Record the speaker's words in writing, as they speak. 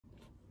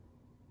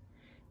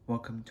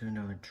Welcome to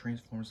another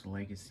Transformers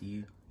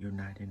Legacy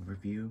United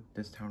review.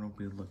 This time we'll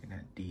be looking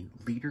at the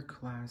Leader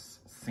Class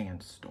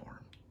Sandstorm.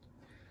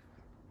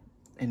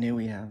 And then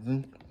we have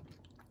him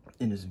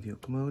in his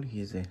vehicle mode.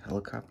 He is a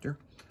helicopter,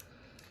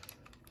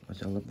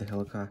 which I love the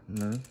helicopter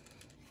mode.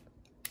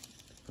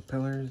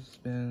 Propeller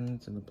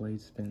spins and the blade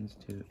spins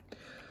too.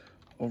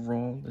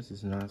 Overall, this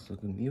is a nice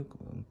looking vehicle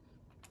mode.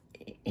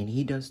 And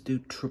he does do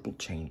triple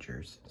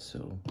changers,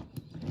 so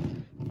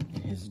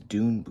in his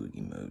Dune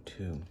Boogie mode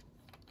too.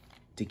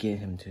 To get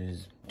him to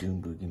his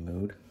Dune Boogie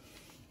mode,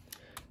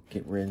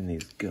 get rid of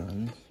these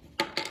guns,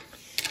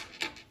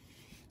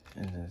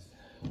 and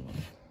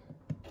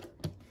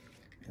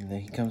then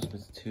he comes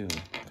with two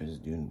for his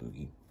Dune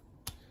Boogie.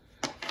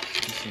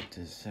 Let's get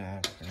this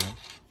out for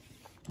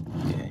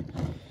now. Okay,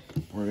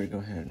 we're gonna go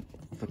ahead and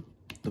flip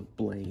the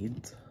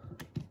blades.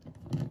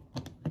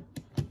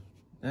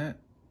 That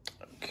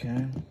okay.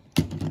 And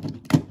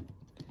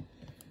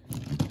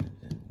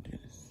then do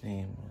the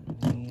same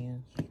on these.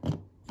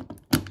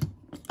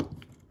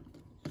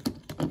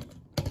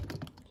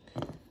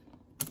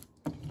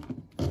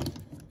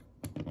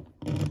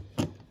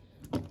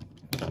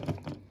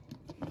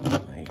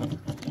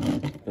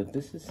 But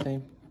this is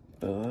same,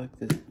 but I like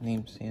this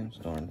name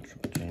Sandstorm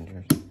triple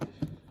changers.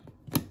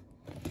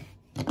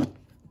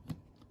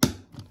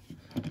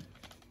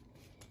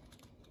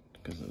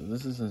 Because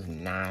this is a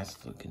nice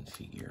looking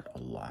figure a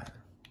lot.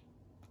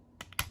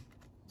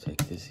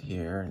 Take this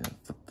here and then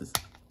flip this.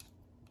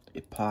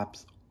 It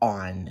pops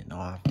on and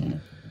off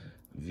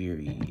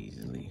very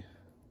easily.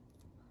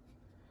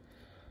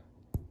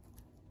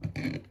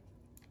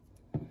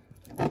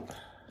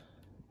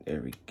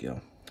 There we go.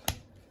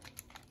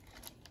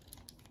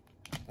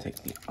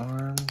 Take the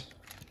arms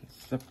and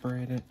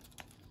separate it.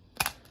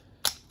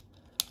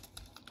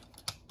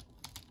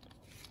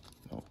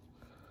 Oh.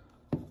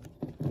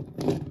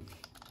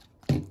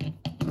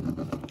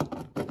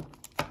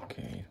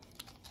 Okay.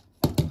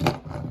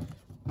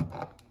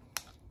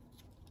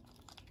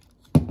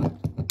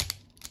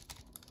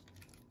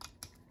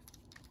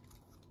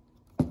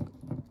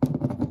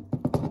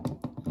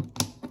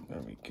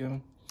 There we go.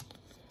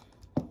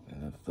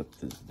 And then flip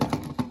this down.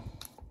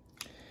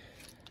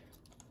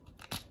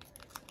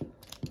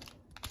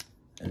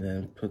 And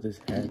then put his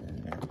head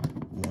in there.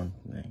 One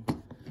thing.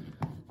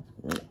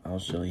 I'll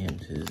show him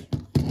to his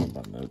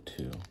robot mode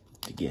too,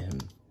 to get him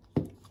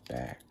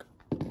back.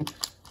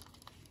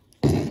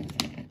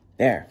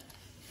 There.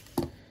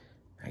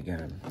 I got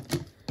him.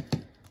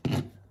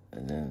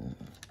 And then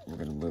we're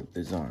gonna lift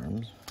his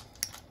arms,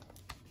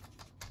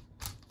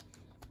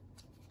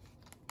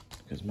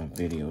 because my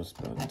video is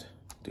about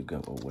to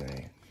go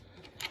away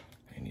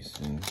any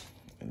soon.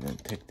 And then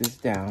take this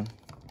down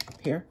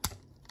here.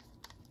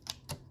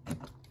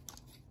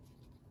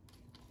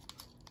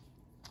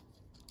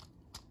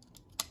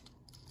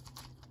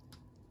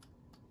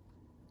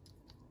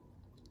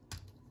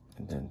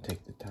 And then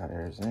take the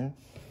tires in.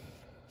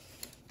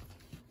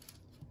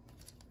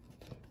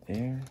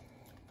 There.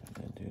 And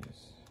then do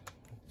this.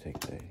 Take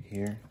that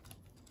here.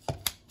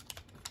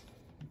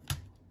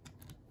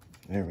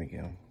 There we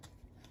go.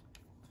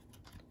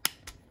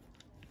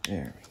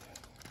 There we go.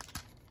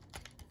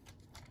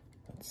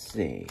 Let's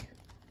see.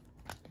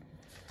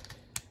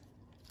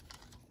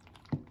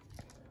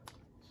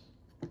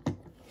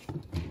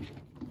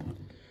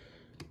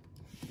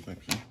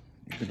 Actually,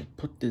 you're gonna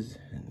put this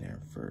in there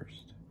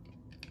first.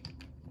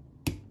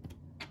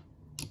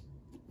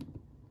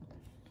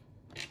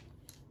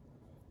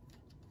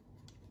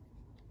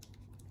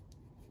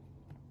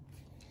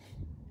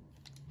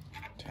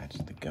 Attach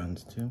the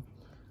guns too.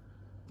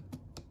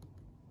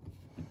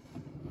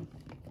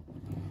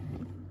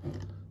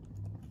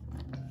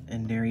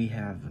 And there you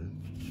have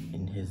him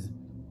in his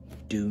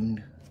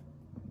Dune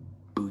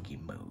Boogie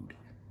mode.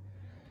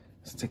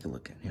 Let's take a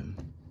look at him.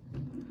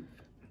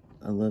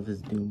 I love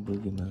his Dune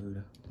Boogie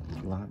mode. It's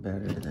a lot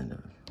better than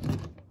the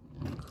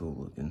cool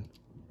looking.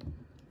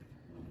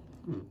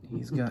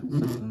 He's got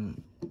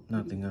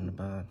nothing on the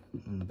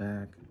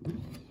back.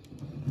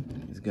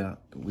 He's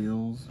got the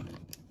wheels.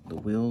 The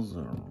wheels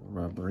are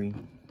rubbery.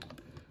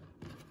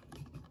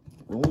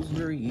 Rolls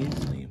very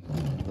easily.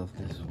 I love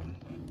this one.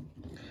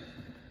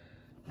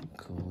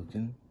 Cool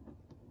looking.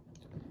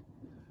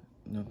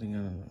 Nothing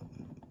on.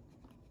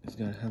 It's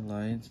got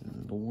headlights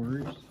and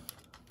doors.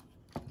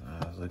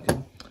 Nice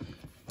looking.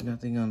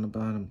 Nothing on the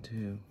bottom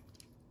too.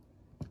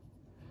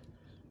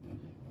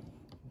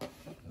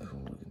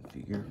 Cool looking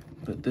figure.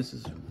 But this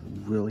is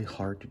really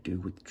hard to do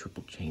with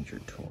triple changer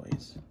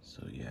toys.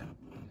 So yeah.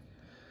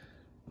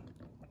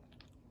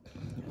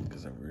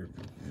 Because I'm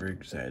very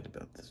excited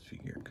about this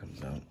figure. It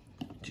comes out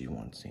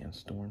G1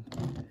 Sandstorm.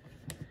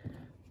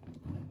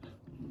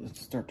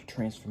 Let's start the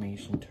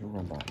transformation to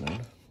robot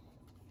mode.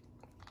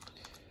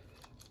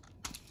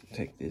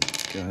 Take this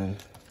gun.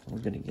 We're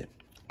gonna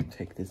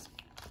take this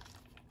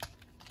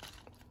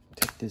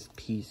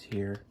piece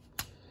here,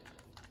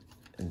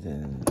 and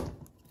then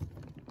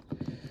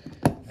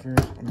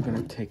first I'm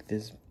gonna take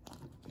this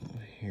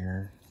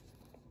here.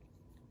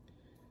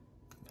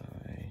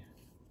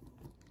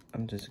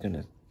 I'm just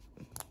gonna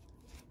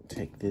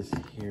take this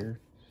here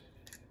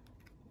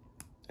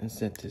and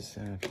set this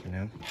aside for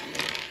now.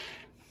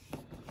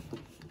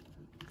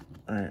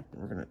 Alright,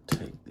 we're gonna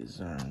take these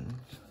arms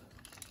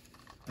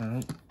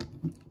out.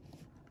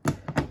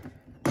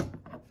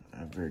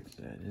 I'm very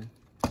excited.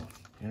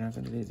 You're not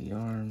gonna do the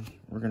arms.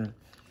 We're gonna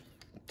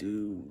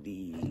do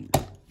the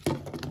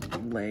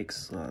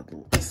legs,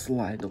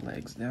 slide the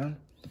legs down.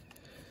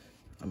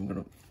 I'm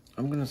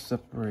gonna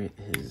separate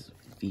his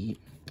feet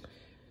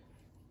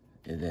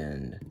and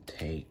then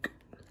take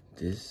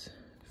this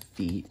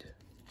feet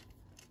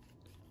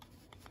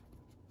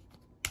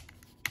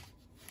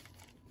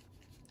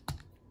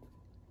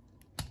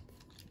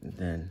and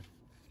then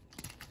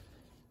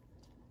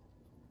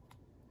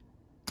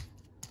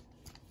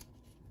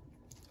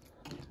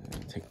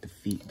take the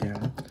feet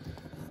down,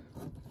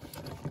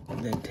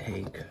 and then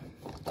take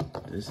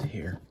this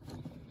here,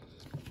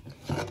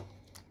 and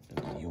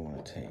then you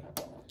want to take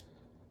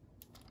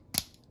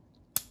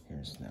here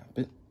and snap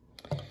it.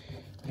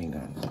 Hang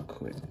on real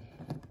quick.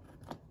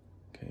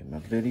 Okay, my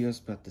video's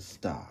about to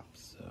stop,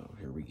 so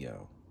here we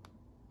go.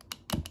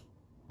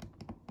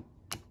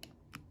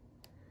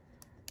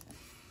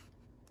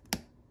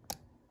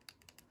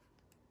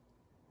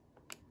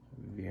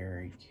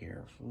 Very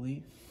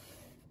carefully,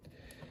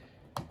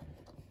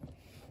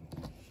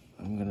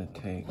 I'm gonna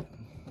take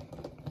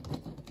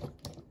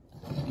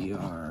the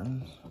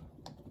arms,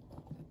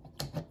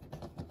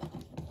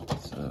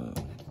 so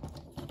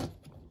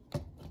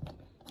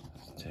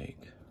let's take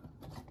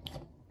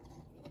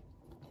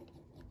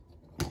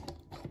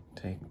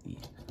the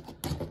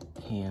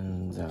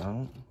hands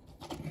out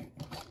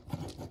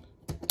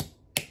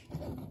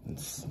and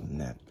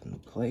snap in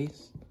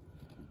place.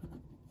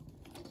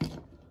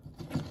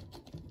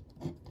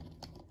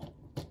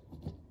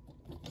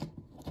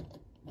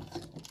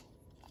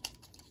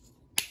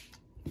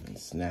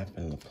 Snap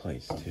into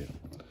place too.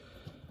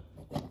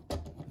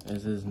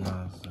 This is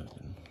not a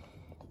second.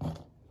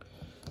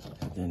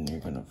 And then you're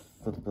gonna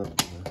flip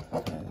up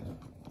your head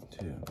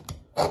too.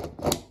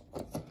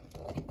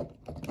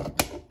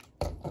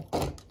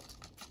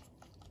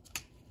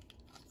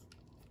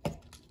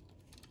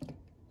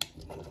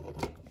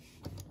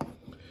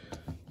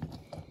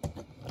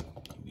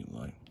 You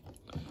like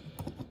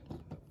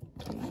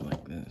things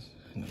like this.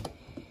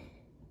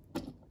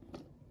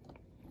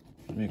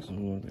 It makes it a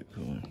little bit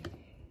cooler.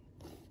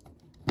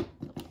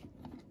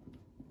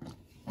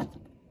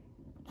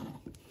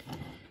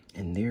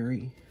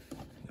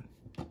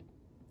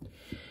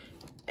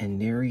 And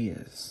there he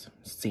is,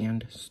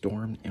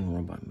 Sandstorm in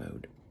robot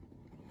mode.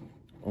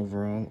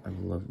 Overall, I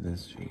love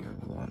this figure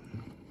a lot.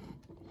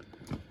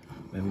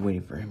 I've been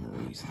waiting for him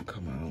release to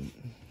come out.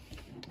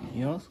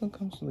 He also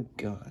comes with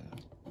a gun,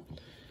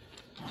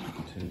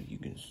 so you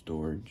can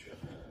storage,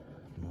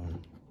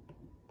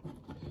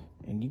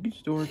 and you can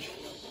storage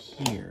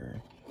here,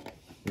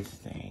 this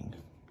thing.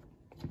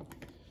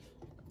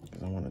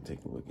 Cause I want to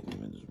take a look at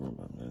him in this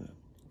robot mode.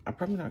 I'm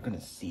probably not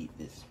gonna see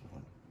this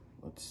one.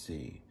 Let's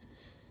see.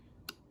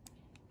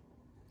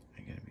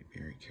 I gotta be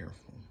very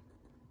careful.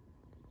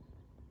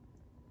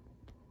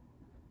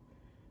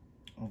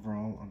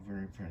 Overall, I'm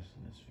very impressed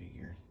with this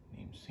figure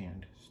named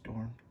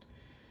Sandstorm.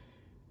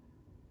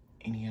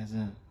 And he has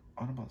a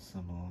Autobot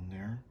symbol on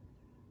there,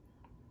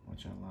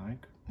 which I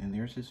like. And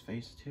there's his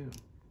face too,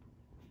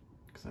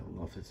 because I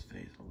love his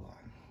face a lot.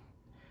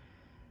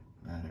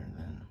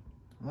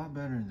 A lot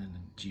better than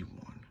the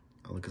G1.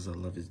 Because I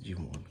love his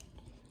G1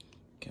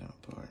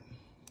 counterpart.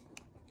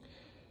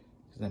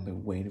 Because I've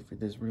been waiting for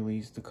this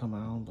release to come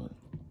out, but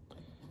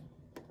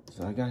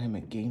so I got him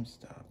at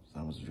GameStop. So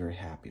I was very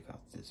happy about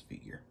this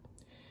figure.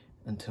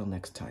 Until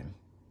next time,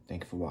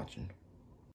 thank you for watching.